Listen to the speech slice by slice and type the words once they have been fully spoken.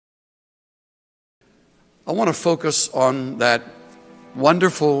I want to focus on that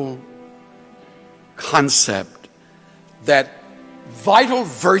wonderful concept, that vital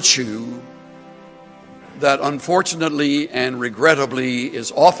virtue that unfortunately and regrettably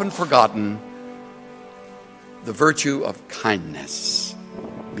is often forgotten, the virtue of kindness,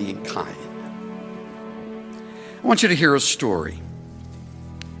 being kind. I want you to hear a story.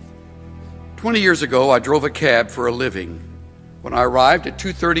 20 years ago, I drove a cab for a living. When I arrived at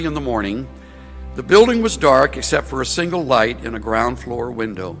 2:30 in the morning, the building was dark except for a single light in a ground floor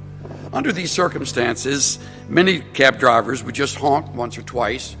window. Under these circumstances, many cab drivers would just honk once or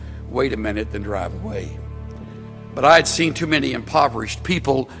twice, wait a minute, then drive away. But I had seen too many impoverished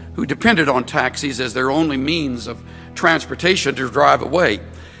people who depended on taxis as their only means of transportation to drive away.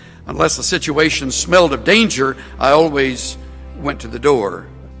 Unless the situation smelled of danger, I always went to the door.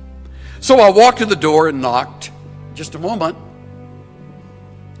 So I walked to the door and knocked. Just a moment,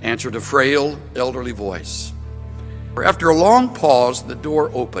 answered a frail, elderly voice. After a long pause, the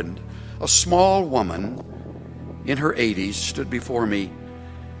door opened. A small woman in her 80s stood before me.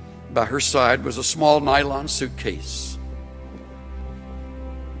 By her side was a small nylon suitcase.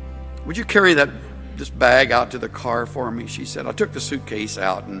 "Would you carry this bag out to the car for me?" she said. I took the suitcase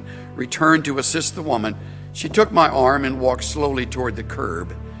out and returned to assist the woman. She took my arm and walked slowly toward the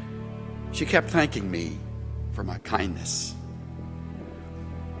curb. She kept thanking me for my kindness.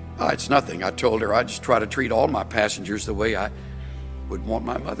 "Oh, it's nothing," I told her. "I just try to treat all my passengers the way I would want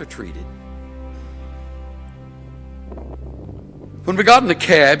my mother treated." When we got in the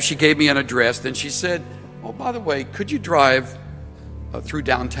cab, she gave me an address. Then she said, "Oh, by the way, could you drive through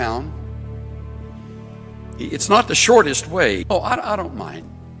downtown? It's not the shortest way." "Oh, I don't mind.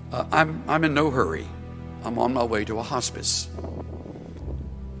 I'm in no hurry. I'm on my way to a hospice."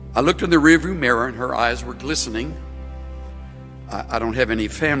 I looked in the rearview mirror and her eyes were glistening. I don't have any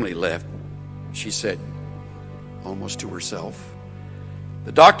family left," she said, almost to herself.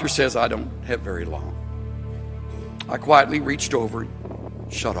 "The doctor says I don't have very long." I quietly reached over and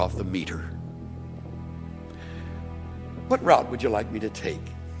shut off the meter. "What route would you like me to take?"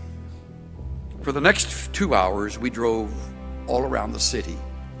 For the next 2 hours, we drove all around the city.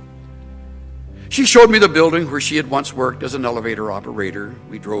 She showed me the building where she had once worked as an elevator operator.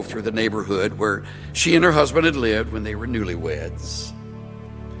 We drove through the neighborhood where she and her husband had lived when they were newlyweds.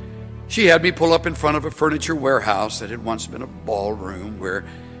 She had me pull up in front of a furniture warehouse that had once been a ballroom where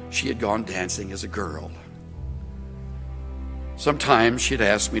she had gone dancing as a girl. Sometimes she'd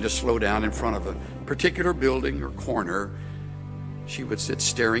ask me to slow down in front of a particular building or corner. She would sit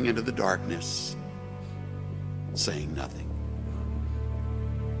staring into the darkness, saying nothing.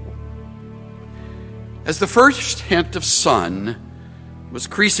 As the first hint of sun was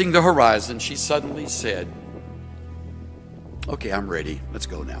creasing the horizon, she suddenly said, "Okay, I'm ready. Let's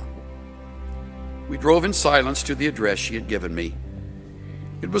go now." We drove in silence to the address she had given me.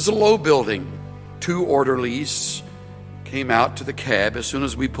 It was a low building. 2 orderlies came out to the cab. As soon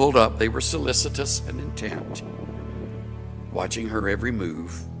as we pulled up, they were solicitous and intent, watching her every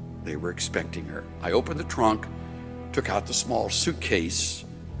move. They were expecting her. I opened the trunk, took out the small suitcase,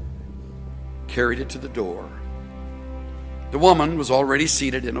 carried it to the door. The woman was already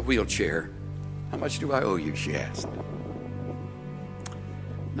seated in a wheelchair. "How much do I owe you?" she asked.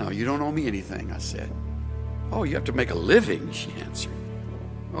 "No, you don't owe me anything," I said. "Oh, you have to make a living," she answered.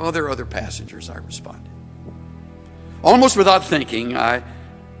 "Oh, there are other passengers," I responded. Almost without thinking, I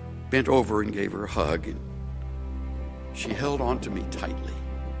bent over and gave her a hug, and she held on to me tightly.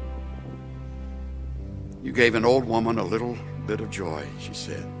 "You gave an old woman a little bit of joy," she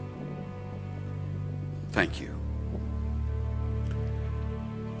said. "Thank you."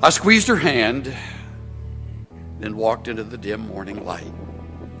 I squeezed her hand, then walked into the dim morning light.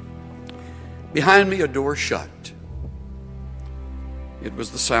 Behind me, a door shut. It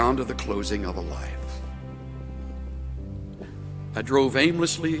was the sound of the closing of a life. I drove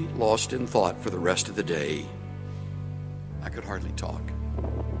aimlessly, lost in thought for the rest of the day. I could hardly talk.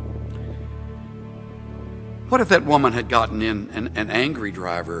 What if that woman had gotten in an angry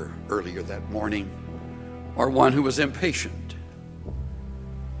driver earlier that morning, or one who was impatient?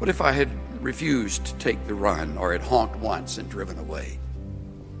 What if I had refused to take the run, or had honked once and driven away?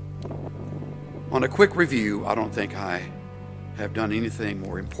 On a quick review, I don't think I have done anything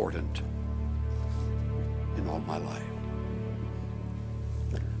more important in all my life.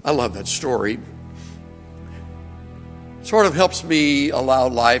 I love that story. It sort of helps me allow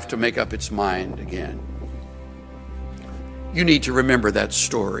life to make up its mind again. You need to remember that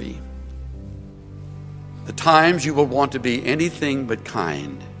story. The times you will want to be anything but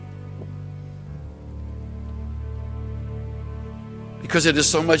kind, because it is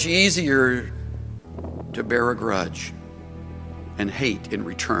so much easier to bear a grudge and hate in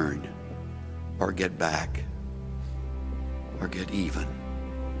return, or get back, or get even.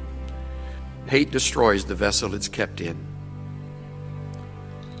 Hate destroys the vessel it's kept in.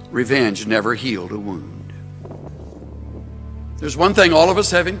 Revenge never healed a wound. There's one thing all of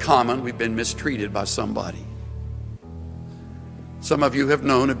us have in common: we've been mistreated by somebody. Some of you have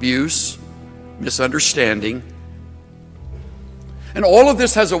known abuse, misunderstanding, and all of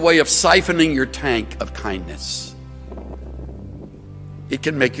this has a way of siphoning your tank of kindness. It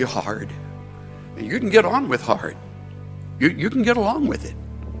can make you hard. And you can get on with hard. You can get along with it.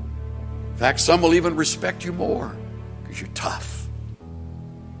 In fact, some will even respect you more because you're tough.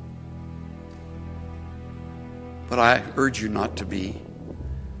 But I urge you not to be.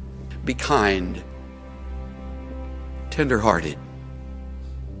 Be kind, tender-hearted,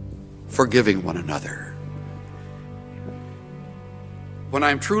 forgiving one another. When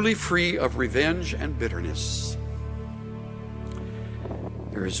I'm truly free of revenge and bitterness,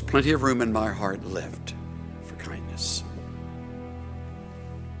 there is plenty of room in my heart left for kindness.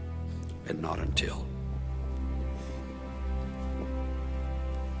 And not until.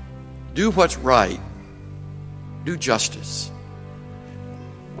 Do what's right. Do justice.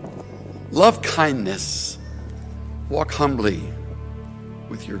 Love kindness. Walk humbly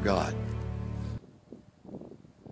with your God.